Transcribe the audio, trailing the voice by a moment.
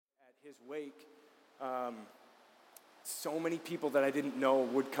his wake, so many people that I didn't know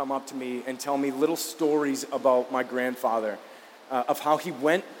would come up to me and tell me little stories about my grandfather, of how he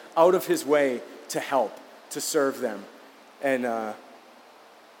went out of his way to help, to serve them. And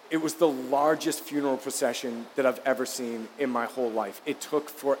it was the largest funeral procession that I've ever seen in my whole life. It took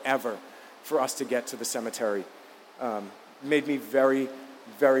forever for us to get to the cemetery. Made me very,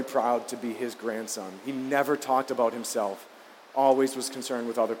 very proud to be his grandson. He never talked about himself, always was concerned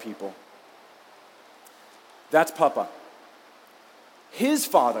with other people. That's Papa. His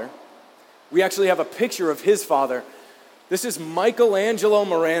father, we actually have a picture of his father. This is Michelangelo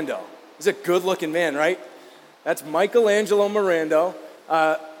Mirando. He's a good-looking man, right? That's Michelangelo Mirando.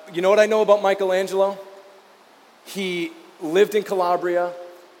 You know what I know about Michelangelo? He lived in Calabria,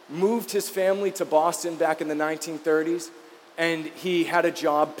 moved his family to Boston back in the 1930s, and he had a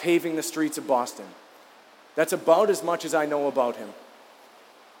job paving the streets of Boston. That's about as much as I know about him.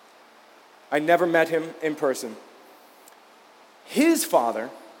 I never met him in person. His father,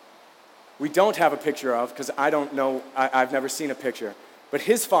 we don't have a picture of because I don't know, I've never seen a picture. But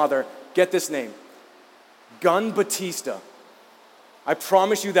his father, get this name, Gun Batista. I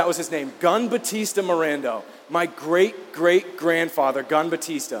promise you that was his name, Gun Batista Mirando. My great-great-grandfather, Gun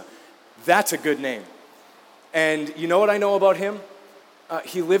Batista. That's a good name. And you know what I know about him?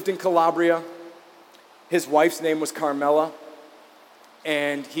 He lived in Calabria. His wife's name was Carmela.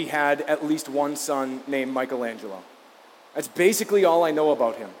 And he had at least one son named Michelangelo. That's basically all I know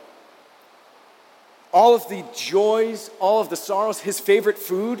about him. All of the joys, all of the sorrows, his favorite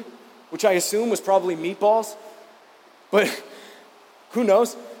food, which I assume was probably meatballs, but who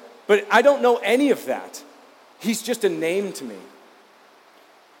knows? But I don't know any of that. He's just a name to me.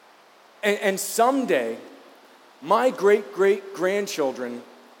 And someday, my great-great-grandchildren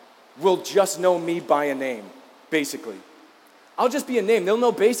will just know me by a name, basically. I'll just be a name. They'll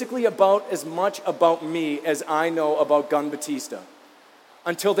know basically about as much about me as I know about Gun Batista,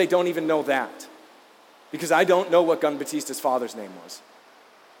 until they don't even know that. Because I don't know what Gun Batista's father's name was.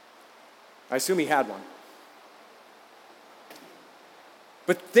 I assume he had one.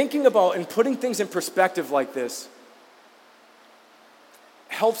 But thinking about and putting things in perspective like this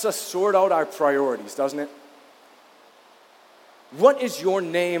helps us sort out our priorities, doesn't it? What is your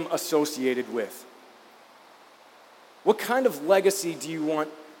name associated with? What kind of legacy do you want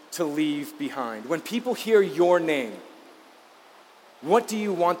to leave behind? When people hear your name, what do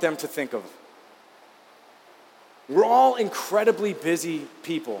you want them to think of? We're all incredibly busy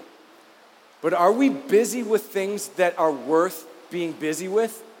people, but are we busy with things that are worth being busy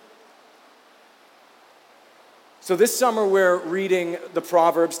with? So this summer we're reading the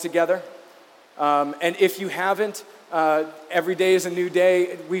Proverbs together, and if you haven't, every day is a new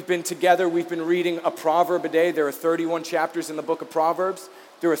day. We've been together. We've been reading a proverb a day. There are 31 chapters in the book of Proverbs.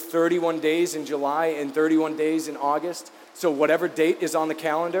 There are 31 days in July and 31 days in August. So whatever date is on the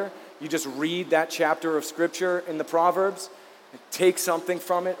calendar, you just read that chapter of Scripture in the Proverbs, take something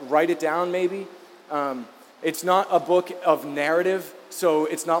from it, write it down maybe. It's not a book of narrative, so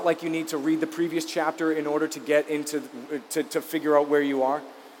it's not like you need to read the previous chapter in order to get into to figure out where you are.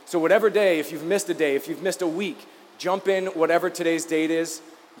 So whatever day, if you've missed a day, if you've missed a week, jump in whatever today's date is,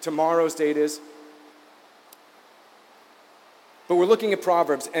 tomorrow's date is. But we're looking at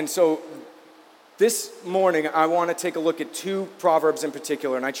Proverbs, and so this morning I want to take a look at two Proverbs in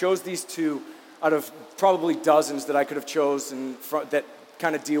particular, and I chose these two out of probably dozens that I could have chosen that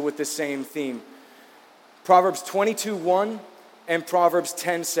kind of deal with this same theme. Proverbs 22:1 and Proverbs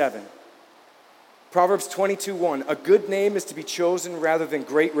 10:7. Proverbs 22:1, a good name is to be chosen rather than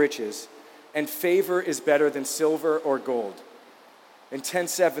great riches, and favor is better than silver or gold. And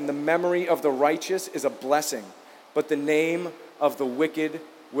 10:7, the memory of the righteous is a blessing, but the name of the wicked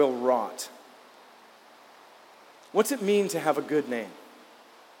will rot. What's it mean to have a good name?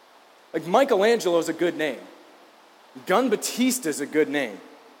 Like Michelangelo is a good name. Gun Batista is a good name.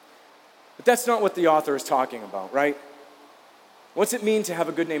 But that's not what the author is talking about, right? What's it mean to have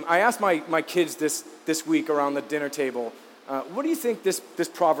a good name? I asked my kids this week around the dinner table, what do you think this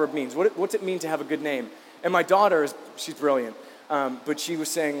proverb means? What's it mean to have a good name? And my daughter, she's brilliant, but she was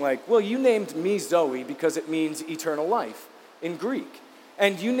saying like, well, you named me Zoe because it means eternal life in Greek.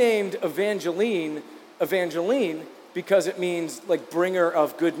 And you named Evangeline because it means like bringer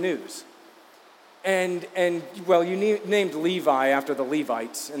of good news. And well, you named Levi after the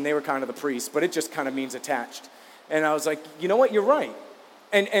Levites, and they were kind of the priests, but it just kind of means attached. And I was like, you know what, you're right.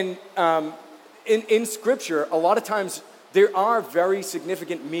 And in Scripture, a lot of times there are very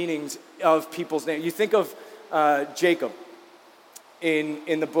significant meanings of people's names. You think of Jacob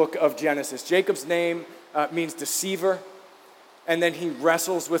in the book of Genesis. Jacob's name means deceiver. and then he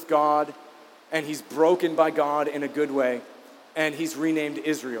wrestles with God, and he's broken by God in a good way, and he's renamed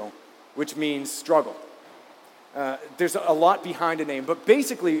Israel, which means struggle. There's a lot behind a name, but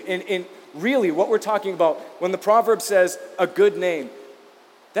basically, in really what we're talking about, when the proverb says a good name,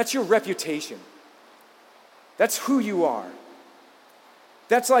 that's your reputation. That's who you are.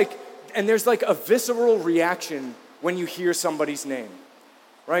 That's like, and there's like a visceral reaction when you hear somebody's name,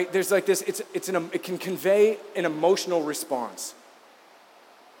 right? There's like this, it can convey an emotional response.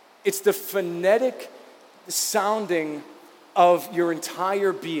 It's the phonetic sounding of your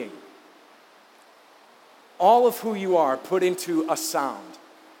entire being. All of who you are put into a sound.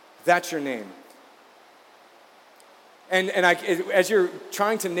 That's your name. And as you're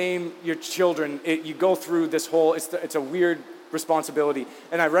trying to name your children, you go through this whole, it's a weird responsibility.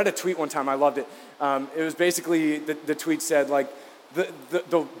 And I read a tweet one time, I loved it. It was basically, the tweet said, like,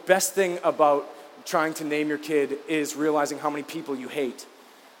 the best thing about trying to name your kid is realizing how many people you hate.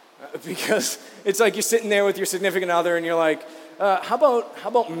 Because it's like you're sitting there with your significant other and you're like, how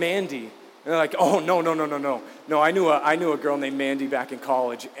about Mandy? And they're like, oh, no. No, I knew a girl named Mandy back in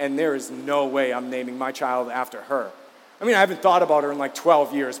college, and there is no way I'm naming my child after her. I mean, I haven't thought about her in like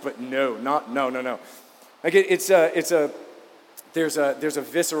 12 years, but no. Like there's a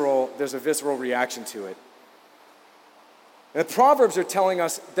visceral reaction to it. And the Proverbs are telling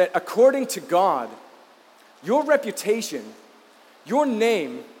us that according to God, your reputation, your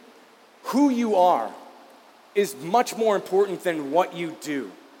name, who you are, is much more important than what you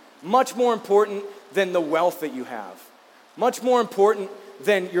do. Much more important than the wealth that you have. Much more important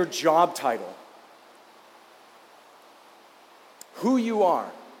than your job title. Who you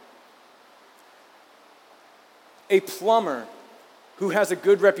are. A plumber who has a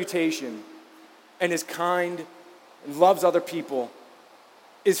good reputation and is kind and loves other people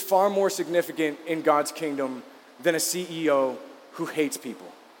is far more significant in God's kingdom than a CEO who hates people.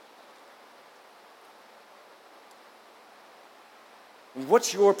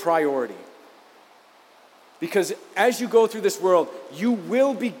 What's your priority? Because as you go through this world, you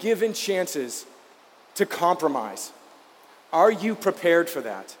will be given chances to compromise. Are you prepared for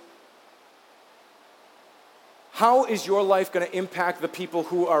that? How is your life going to impact the people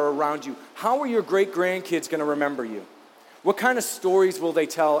who are around you? How are your great-grandkids going to remember you? What kind of stories will they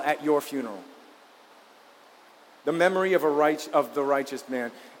tell at your funeral? The memory of the righteous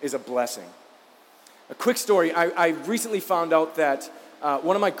man is a blessing. A quick story, I recently found out that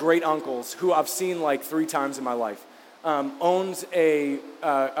one of my great uncles, who I've seen like 3 times in my life, owns a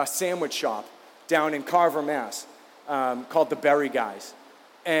sandwich shop down in Carver, Mass, called the Berry Guys.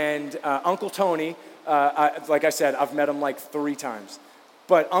 And Uncle Tony, like I said, I've met him like 3 times.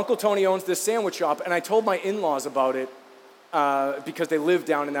 But Uncle Tony owns this sandwich shop, and I told my in-laws about it because they live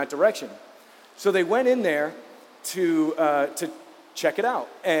down in that direction. So they went in there to check it out.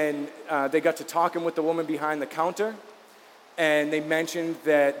 And they got to talking with the woman behind the counter, and they mentioned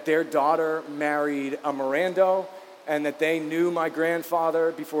that their daughter married a Mirando, and that they knew my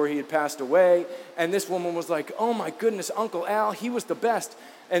grandfather before he had passed away. And this woman was like, oh my goodness, Uncle Al, he was the best.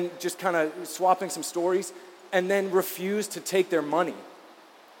 And just kind of swapping some stories, and then refused to take their money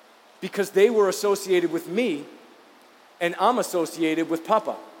because they were associated with me, and I'm associated with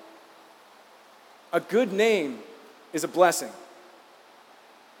Papa. A good name is a blessing.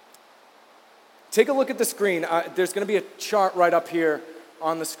 Take a look at the screen. There's going to be a chart right up here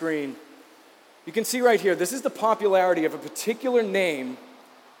on the screen. You can see right here, this is the popularity of a particular name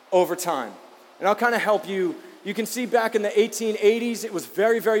over time. And I'll kind of help you. You can see back in the 1880s, it was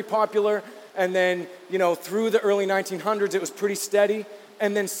very, very popular. And then, through the early 1900s, it was pretty steady.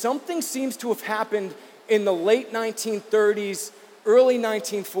 And then something seems to have happened in the late 1930s, early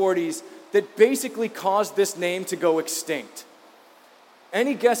 1940s, that basically caused this name to go extinct.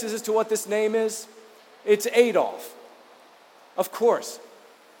 Any guesses as to what this name is? It's Adolf. Of course.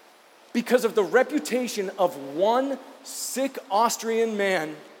 Because of the reputation of one sick Austrian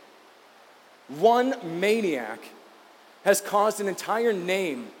man, one maniac, has caused an entire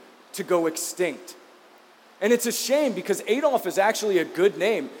name to go extinct. And it's a shame because Adolf is actually a good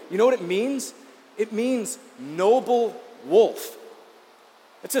name. You know what it means? It means noble wolf.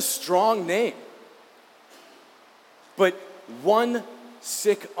 It's a strong name. But one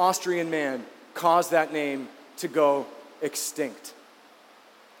sick Austrian man caused that name to go extinct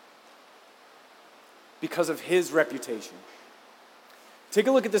because of his reputation. Take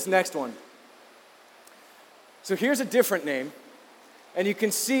a look at this next one. So here's a different name, and you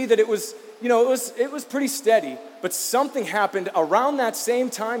can see that it was pretty steady, but something happened around that same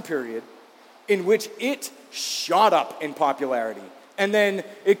time period in which it shot up in popularity. And then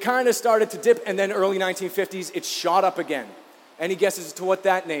it kind of started to dip, and then early 1950s, it shot up again. Any guesses as to what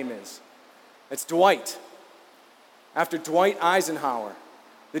that name is? It's Dwight. After Dwight Eisenhower,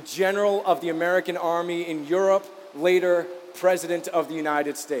 the general of the American Army in Europe, later President of the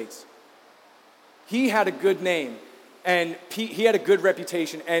United States. He had a good name, and he had a good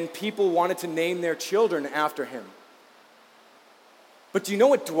reputation, and people wanted to name their children after him. But do you know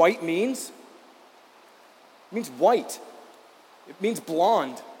what Dwight means? It means white. It means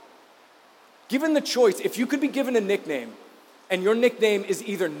blonde. Given the choice, if you could be given a nickname, and your nickname is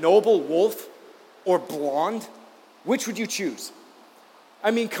either Noble Wolf or Blonde, which would you choose?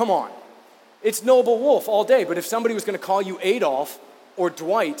 I mean, come on. It's Noble Wolf all day, but if somebody was going to call you Adolf or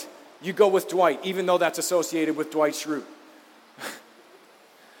Dwight, you go with Dwight, even though that's associated with Dwight Schrute.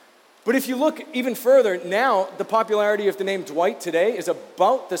 But if you look even further, now the popularity of the name Dwight today is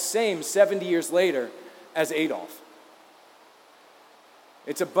about the same 70 years later as Adolf.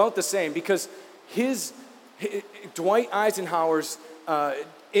 It's about the same because Dwight Eisenhower's,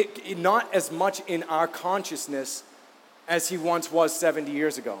 not as much in our consciousness as he once was 70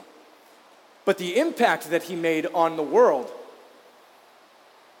 years ago. But the impact that he made on the world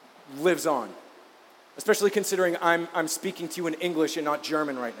lives on, especially considering I'm speaking to you in English and not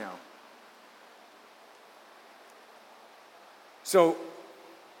German right now. So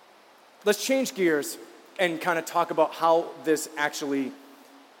let's change gears and kind of talk about how this actually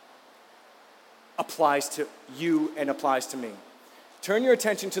applies to you and applies to me. Turn your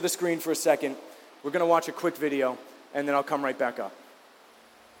attention to the screen for a second. We're going to watch a quick video, and then I'll come right back up.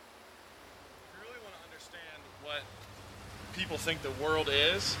 If you really want to understand what people think the world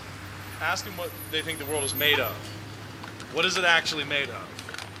is, ask them what they think the world is made of. What is it actually made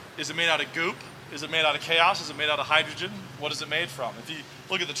of? Is it made out of goop? Is it made out of chaos? Is it made out of hydrogen? What is it made from? If you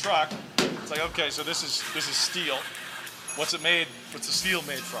look at the truck, it's like, okay, so this is steel. What's it made? What's the steel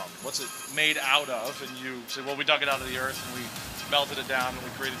made from? What's it made out of? And you say, well, we dug it out of the earth and we melted it down and we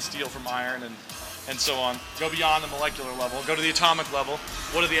created steel from iron and so on. Go beyond the molecular level, go to the atomic level.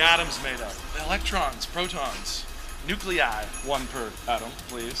 What are the atoms made of? Electrons, protons, nuclei, one per atom,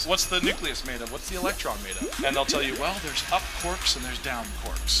 please. What's the nucleus made of? What's the electron made of? And they'll tell you, well, there's up quarks and there's down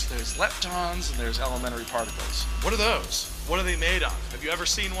quarks. There's leptons and there's elementary particles. What are those? What are they made of? Have you ever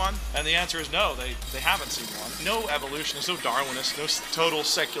seen one? And the answer is no, they haven't seen one. No evolutionist, no Darwinist, no total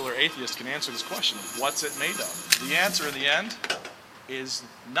secular atheist can answer this question of what's it made of. The answer in the end is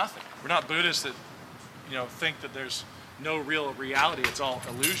nothing. We're not Buddhists that, think that there's no real reality, it's all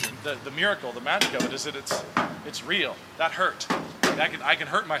illusion. The miracle, the magic of it is that it's real. That hurt. I can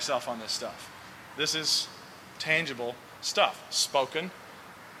hurt myself on this stuff. This is tangible stuff, spoken,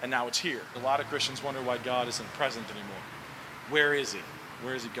 and now it's here. A lot of Christians wonder why God isn't present anymore. Where is he?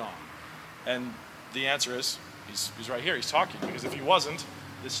 Where has he gone? And the answer is, he's right here, he's talking. Because if he wasn't,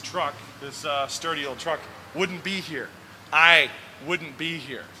 this truck, this sturdy old truck, wouldn't be here. I wouldn't be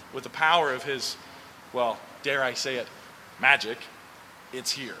here. With the power of his, well, dare I say it, magic,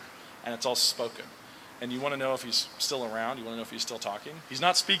 it's here. And it's all spoken. And you want to know if he's still around? You want to know if he's still talking? He's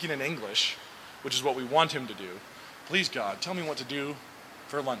not speaking in English, which is what we want him to do. Please, God, tell me what to do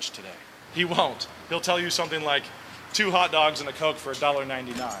for lunch today. He won't. He'll tell you something like, 2 hot dogs and a Coke for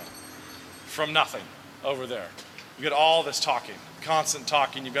 $1.99 from nothing over there. You get all this talking, constant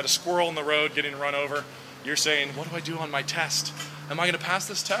talking. You've got a squirrel in the road getting run over. You're saying, what do I do on my test? Am I going to pass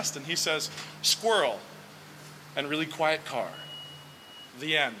this test? And he says, squirrel, and really quiet car.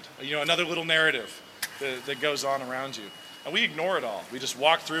 The end. Another little narrative that goes on around you. And we ignore it all. We just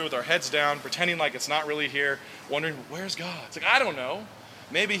walk through with our heads down, pretending like it's not really here, wondering, where's God? It's like, I don't know.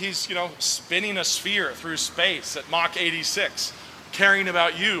 Maybe he's, spinning a sphere through space at Mach 86, caring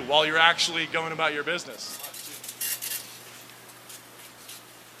about you while you're actually going about your business.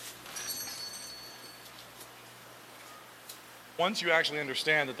 Once you actually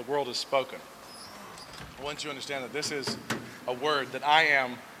understand that the world is spoken, once you understand that this is a word, that I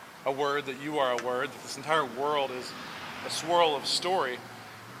am a word, that you are a word, that this entire world is a swirl of story,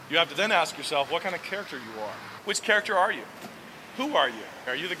 you have to then ask yourself what kind of character you are. Which character are you? Who are you?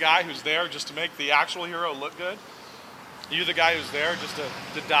 Are you the guy who's there just to make the actual hero look good? Are you the guy who's there just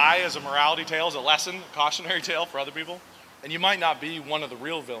to die as a morality tale, as a lesson, a cautionary tale for other people? And you might not be one of the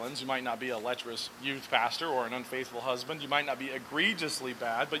real villains. You might not be a lecherous youth pastor or an unfaithful husband. You might not be egregiously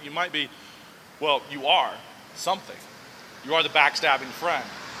bad, but you might be, well, you are something. You are the backstabbing friend.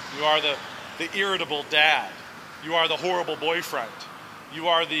 You are the irritable dad. You are the horrible boyfriend. You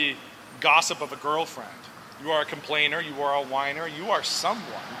are the gossip of a girlfriend. You are a complainer, you are a whiner, you are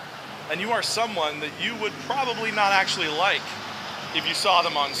someone. And you are someone that you would probably not actually like if you saw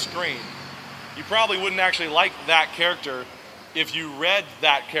them on screen. You probably wouldn't actually like that character if you read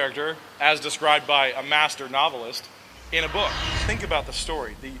that character as described by a master novelist in a book. Think about the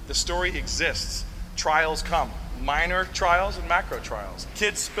story. The story exists. Trials come. Minor trials and macro trials.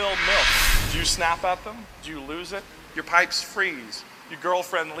 Kids spill milk. Do you snap at them? Do you lose it? Your pipes freeze. Your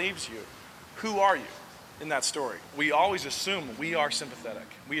girlfriend leaves you. Who are you in that story? We always assume we are sympathetic.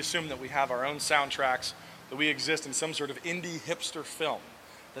 We assume that we have our own soundtracks, that we exist in some sort of indie hipster film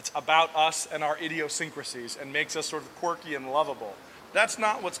that's about us and our idiosyncrasies and makes us sort of quirky and lovable. That's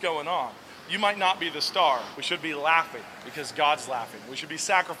not what's going on. You might not be the star. We should be laughing because God's laughing. We should be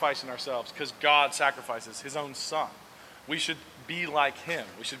sacrificing ourselves because God sacrifices his own son. We should be like him.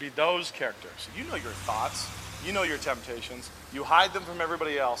 We should be those characters. You know your thoughts. You know your temptations. You hide them from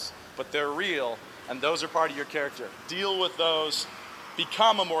everybody else, but they're real, and those are part of your character. Deal with those.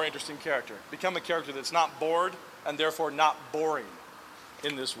 Become a more interesting character. Become a character that's not bored and therefore not boring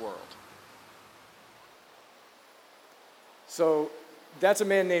in this world. So that's a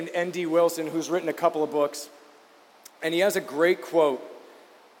man named N.D. Wilson who's written a couple of books, and he has a great quote.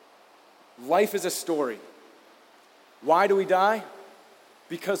 Life is a story. Why do we die?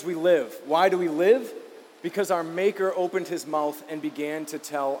 Because we live. Why do we live? Because our Maker opened his mouth and began to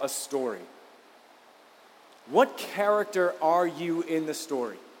tell a story. What character are you in the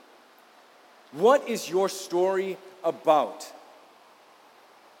story? What is your story about?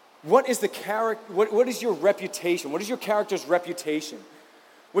 What is the character? What is your reputation? What is your character's reputation?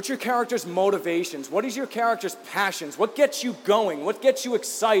 What's your character's motivations? What is your character's passions? What gets you going? What gets you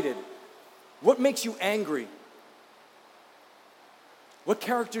excited? What makes you angry? What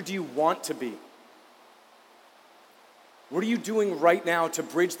character do you want to be? What are you doing right now to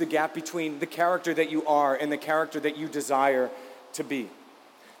bridge the gap between the character that you are and the character that you desire to be?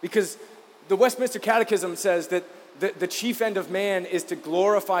 Because the Westminster Catechism says that the chief end of man is to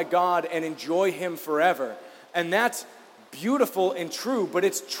glorify God and enjoy him forever. And that's beautiful and true, but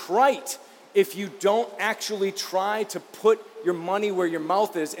it's trite if you don't actually try to put your money where your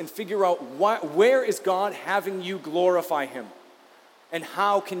mouth is and figure out where is God having you glorify him and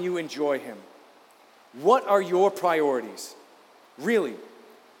how can you enjoy him. What are your priorities? Really?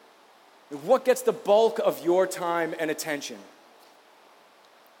 What gets the bulk of your time and attention?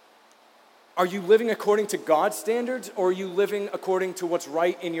 Are you living according to God's standards, or are you living according to what's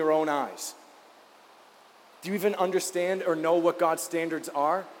right in your own eyes? Do you even understand or know what God's standards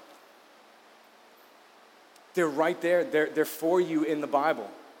are? They're right there. They're for you in the Bible.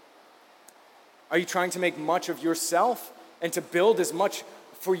 Are you trying to make much of yourself and to build as much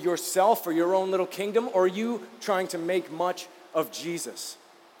for yourself, for your own little kingdom, or are you trying to make much of Jesus?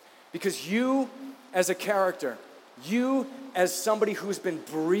 Because you as a character, you as somebody who's been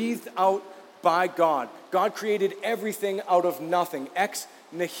breathed out by God. God created everything out of nothing, ex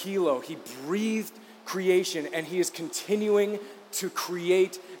nihilo. He breathed creation, and he is continuing to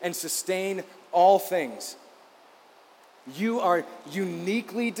create and sustain all things. You are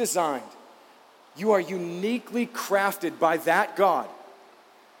uniquely designed. You are uniquely crafted by that God,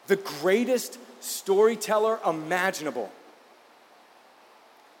 the greatest storyteller imaginable.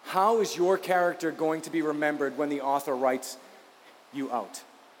 How is your character going to be remembered when the author writes you out?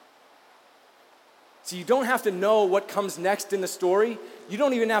 So you don't have to know what comes next in the story. You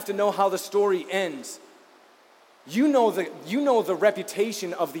don't even have to know how the story ends. You know the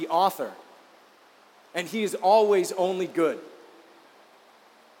reputation of the author, and he is always only good.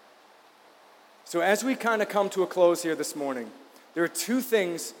 So as we kind of come to a close here this morning, there are two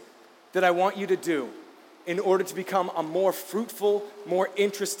things that I want you to do in order to become a more fruitful, more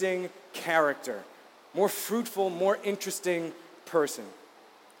interesting character, more fruitful, more interesting person,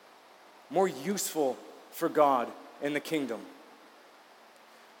 more useful for God in the kingdom.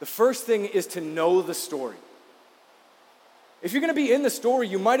 The first thing is to know the story. If you're going to be in the story,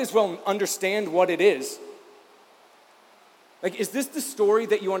 you might as well understand what it is. Like, is this the story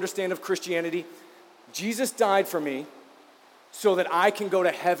that you understand of Christianity? Jesus died for me so that I can go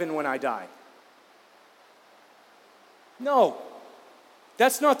to heaven when I die. No,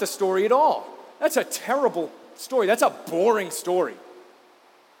 that's not the story at all. That's a terrible story. That's a boring story.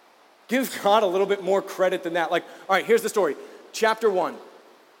 Give God a little bit more credit than that. Like, all right, here's the story. Chapter 1,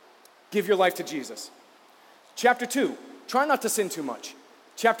 give your life to Jesus. Chapter 2, try not to sin too much.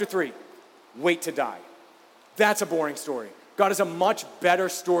 Chapter 3, wait to die. That's a boring story. God is a much better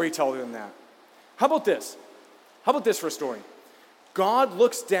storyteller than that. How about this? How about this for a story? God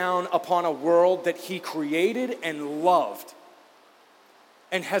looks down upon a world that he created and loved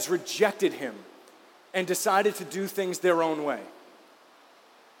and has rejected him and decided to do things their own way.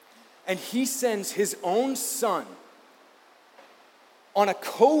 And he sends his own son on a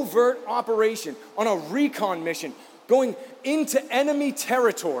covert operation, on a recon mission, going into enemy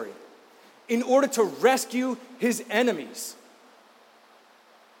territory, in order to rescue his enemies,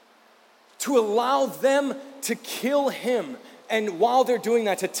 to allow them to kill him, and while they're doing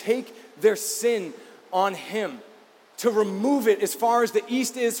that, to take their sin on him, to remove it as far as the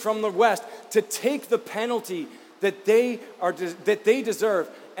east is from the west, to take the penalty that they deserve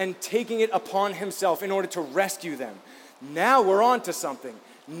and taking it upon himself in order to rescue them. Now we're on to something.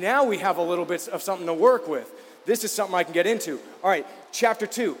 Now we have a little bit of something to work with. This is something I can get into. All right, chapter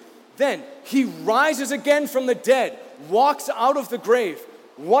 2. Then he rises again from the dead, walks out of the grave.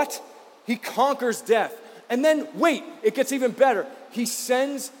 What? He conquers death. And then, wait, it gets even better. He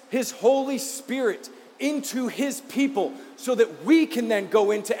sends his Holy Spirit into his people so that we can then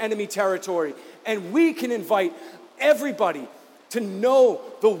go into enemy territory and we can invite everybody to know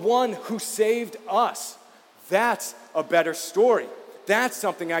the one who saved us. That's a better story. That's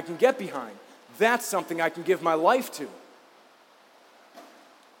something I can get behind. That's something I can give my life to.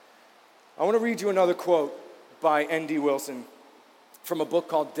 I want to read you another quote by N.D. Wilson from a book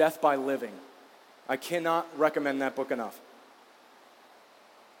called Death by Living. I cannot recommend that book enough.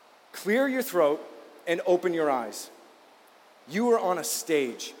 Clear your throat and open your eyes. You are on a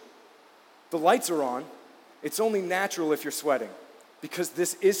stage. The lights are on. It's only natural if you're sweating, because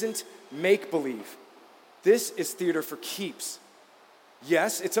this isn't make-believe. This is theater for keeps.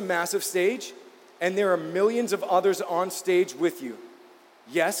 Yes, it's a massive stage, and there are millions of others on stage with you.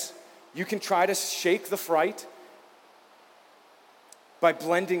 Yes, you can try to shake the fright by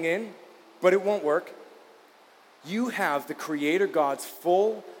blending in, but it won't work. You have the Creator God's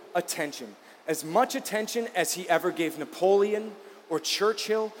full attention, as much attention as he ever gave Napoleon or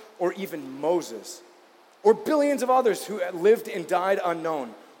Churchill or even Moses, or billions of others who lived and died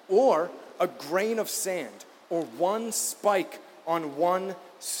unknown, or a grain of sand, or one spike on one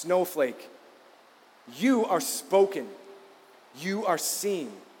snowflake. You are spoken. You are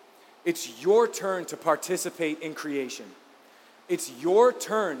seen. It's your turn to participate in creation. It's your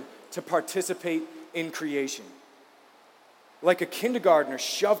turn to participate in creation. Like a kindergartner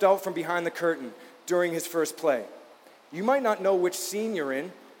shoved out from behind the curtain during his first play. You might not know which scene you're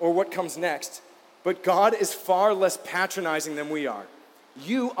in or what comes next, but God is far less patronizing than we are.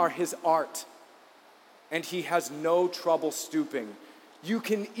 You are his art, and he has no trouble stooping. You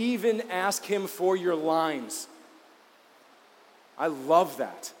can even ask him for your lines. I love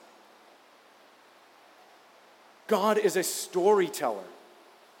that. God is a storyteller.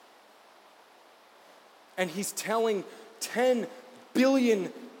 And he's telling 10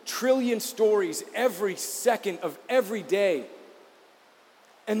 billion trillion stories every second of every day.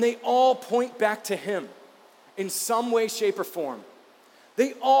 And they all point back to him in some way, shape, or form.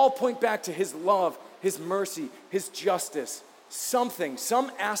 They all point back to his love, his mercy, his justice, something,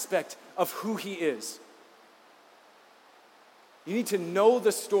 some aspect of who he is. You need to know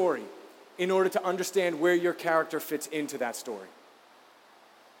the story in order to understand where your character fits into that story.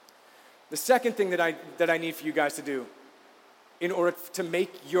 The second thing that I need for you guys to do in order to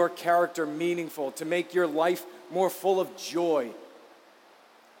make your character meaningful, to make your life more full of joy,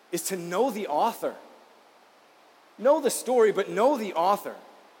 is to know the author. Know the story, but know the author.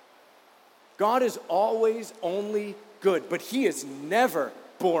 God is always only good, but he is never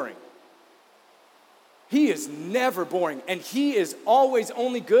boring. He is never boring, and he is always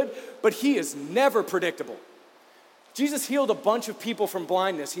only good, but he is never predictable. Jesus healed a bunch of people from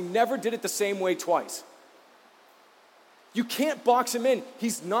blindness. He never did it the same way twice. You can't box him in.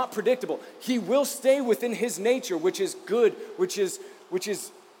 He's not predictable. He will stay within his nature, which is good, which is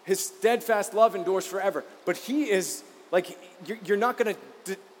his steadfast love endures forever. But he is like, you're not gonna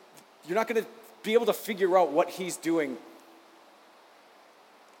be able to figure out what he's doing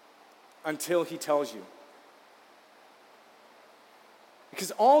until he tells you.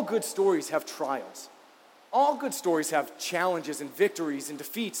 Because all good stories have trials. All good stories have challenges and victories and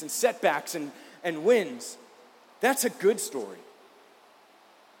defeats and setbacks and wins. That's a good story.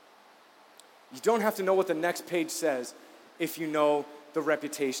 You don't have to know what the next page says if you know the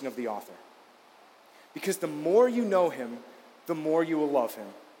reputation of the author. Because the more you know him, the more you will love him.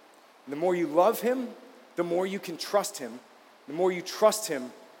 And the more you love him, the more you can trust him. The more you trust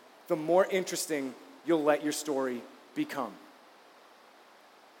him, the more interesting you'll let your story become.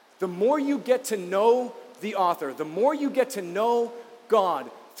 The more you get to know the author, the more you get to know God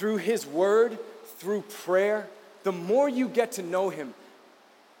through his word, through prayer, the more you get to know him,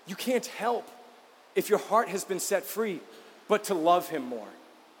 you can't help, if your heart has been set free, but to love him more.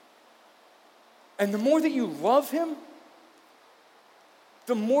 And the more that you love him,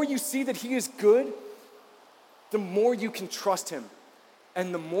 the more you see that he is good, the more you can trust him.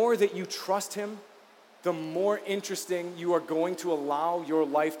 And the more that you trust him, the more interesting you are going to allow your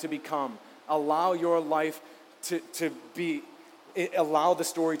life to become. Allow your life allow the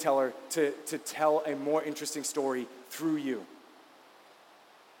storyteller to tell a more interesting story through you.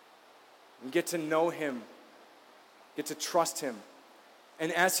 And get to know him, get to trust him.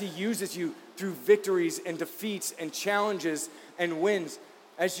 And as he uses you through victories and defeats and challenges and wins,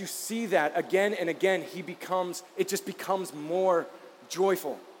 as you see that again and again, it just becomes more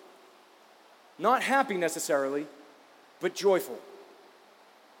joyful. Not happy necessarily, but joyful.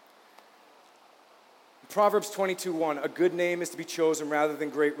 Proverbs 22:1, a good name is to be chosen rather than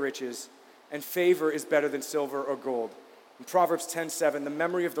great riches, and favor is better than silver or gold. In Proverbs 10:7, the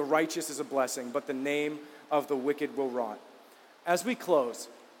memory of the righteous is a blessing, but the name of the wicked will rot. As we close,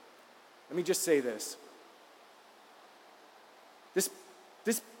 let me just say this.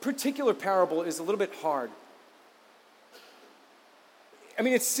 This particular parable is a little bit hard. I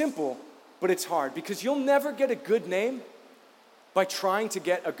mean, it's simple, but it's hard because you'll never get a good name by trying to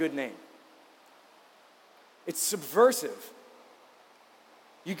get a good name. It's subversive.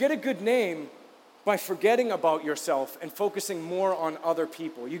 You get a good name by forgetting about yourself and focusing more on other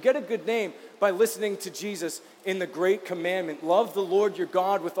people. You get a good name by listening to Jesus in the great commandment. Love the Lord your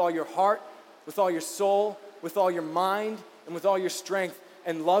God with all your heart, with all your soul, with all your mind, and with all your strength,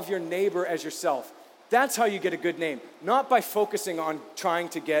 and love your neighbor as yourself. That's how you get a good name, not by focusing on trying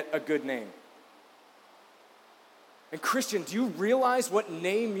to get a good name. And Christian, do you realize what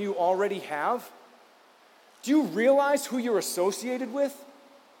name you already have? Do you realize who you're associated with?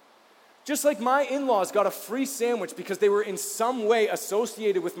 Just like my in-laws got a free sandwich because they were in some way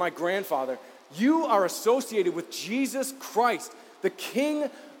associated with my grandfather, you are associated with Jesus Christ, the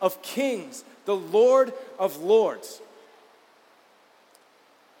King of Kings, the Lord of Lords.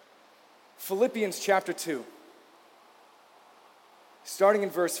 Philippians chapter 2, starting in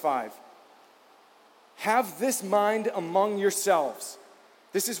verse 5. Have this mind among yourselves.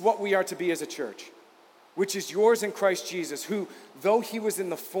 This is what we are to be as a church, which is yours in Christ Jesus, who, though he was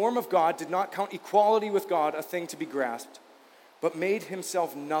in the form of God, did not count equality with God a thing to be grasped, but made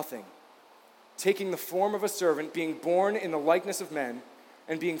himself nothing, taking the form of a servant, being born in the likeness of men,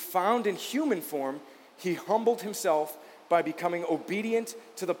 and being found in human form, he humbled himself by becoming obedient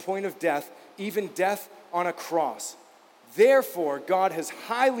to the point of death, even death on a cross. Therefore, God has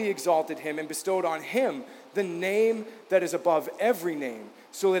highly exalted him and bestowed on him the name that is above every name,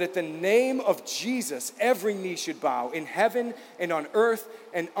 so that at the name of Jesus, every knee should bow in heaven and on earth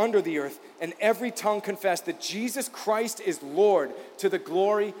and under the earth, and every tongue confess that Jesus Christ is Lord, to the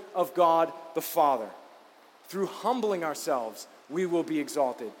glory of God the Father. Through humbling ourselves, we will be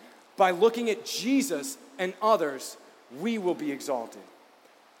exalted. By looking at Jesus and others, we will be exalted.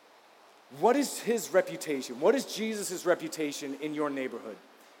 What is his reputation? What is Jesus' reputation in your neighborhood,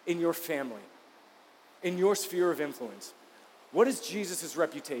 in your family, in your sphere of influence? What is Jesus'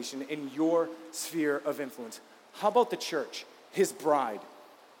 reputation in your sphere of influence? How about the church, his bride?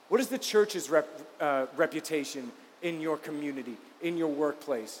 What is the church's reputation in your community, in your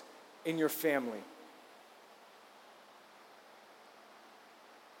workplace, in your family?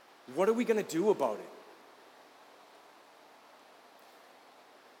 What are we going to do about it?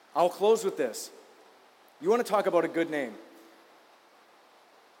 I'll close with this. You want to talk about a good name?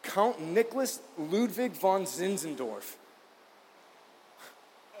 Count Nicholas Ludwig von Zinzendorf.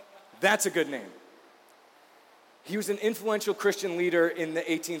 That's a good name. He was an influential Christian leader in the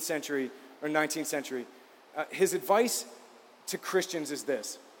 18th century or 19th century. His advice to Christians is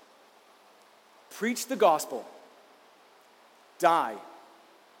this: preach the gospel, die,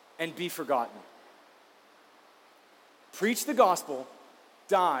 and be forgotten. Preach the gospel,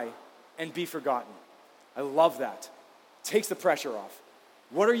 die, and be forgotten. I love that. Takes the pressure off.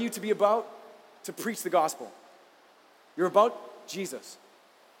 What are you to be about? To preach the gospel. You're about Jesus.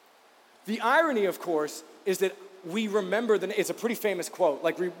 The irony, of course, is that we remember it's a pretty famous quote,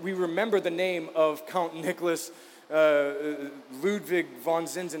 like we remember the name of Count Nicholas Ludwig von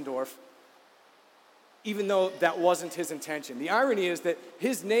Zinzendorf, even though that wasn't his intention. The irony is that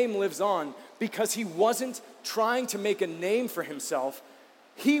his name lives on because he wasn't trying to make a name for himself.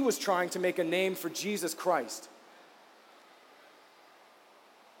 He was trying to make a name for Jesus Christ.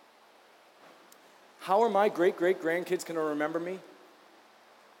 How are my great-great-grandkids going to remember me?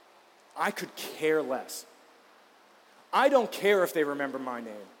 I could care less. I don't care if they remember my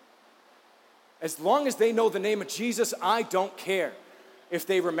name. As long as they know the name of Jesus, I don't care if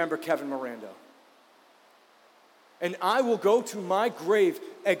they remember Kevin Miranda. And I will go to my grave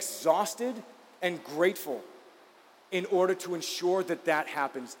exhausted and grateful in order to ensure that that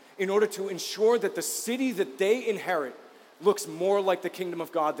happens, in order to ensure that the city that they inherit looks more like the kingdom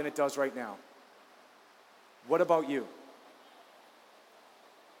of God than it does right now. What about you?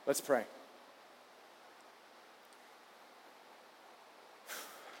 Let's pray.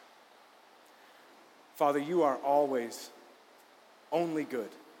 Father, you are always only good.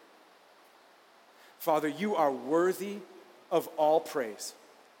 Father, you are worthy of all praise.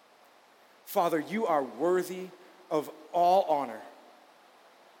 Father, you are worthy of all honor.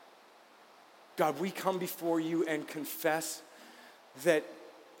 God, we come before you and confess that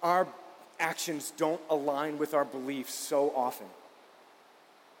our actions don't align with our beliefs so often.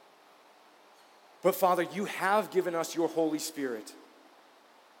 But Father, you have given us your Holy Spirit.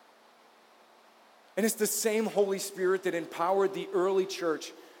 And it's the same Holy Spirit that empowered the early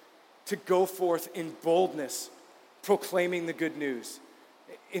church to go forth in boldness, proclaiming the good news,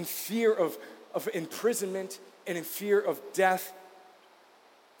 in fear of imprisonment and in fear of death,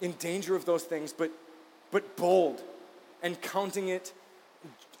 in danger of those things, but bold and counting it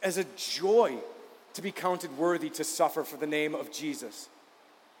as a joy to be counted worthy to suffer for the name of Jesus.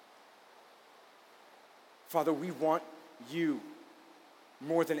 Father, we want you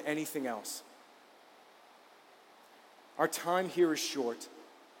more than anything else. Our time here is short.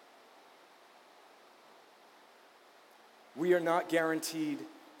 We are not guaranteed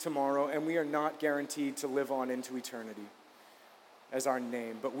tomorrow, and we are not guaranteed to live on into eternity as our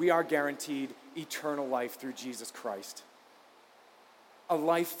name, but we are guaranteed eternal life through Jesus Christ. A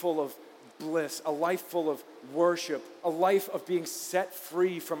life full of bliss, a life full of worship, a life of being set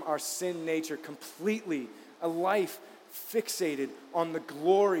free from our sin nature completely, a life fixated on the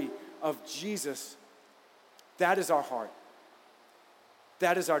glory of Jesus. That is our heart.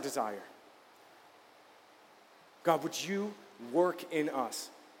 That is our desire. God, would you work in us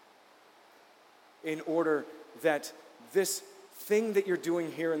in order that this thing that you're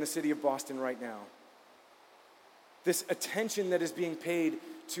doing here in the city of Boston right now, this attention that is being paid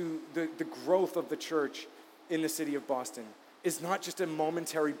to the growth of the church in the city of Boston, is not just a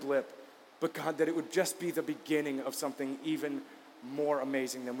momentary blip, but God, that it would just be the beginning of something even more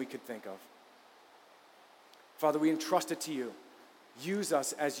amazing than we could think of. Father, we entrust it to you. Use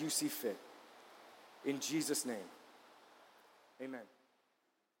us as you see fit. In Jesus' name, amen.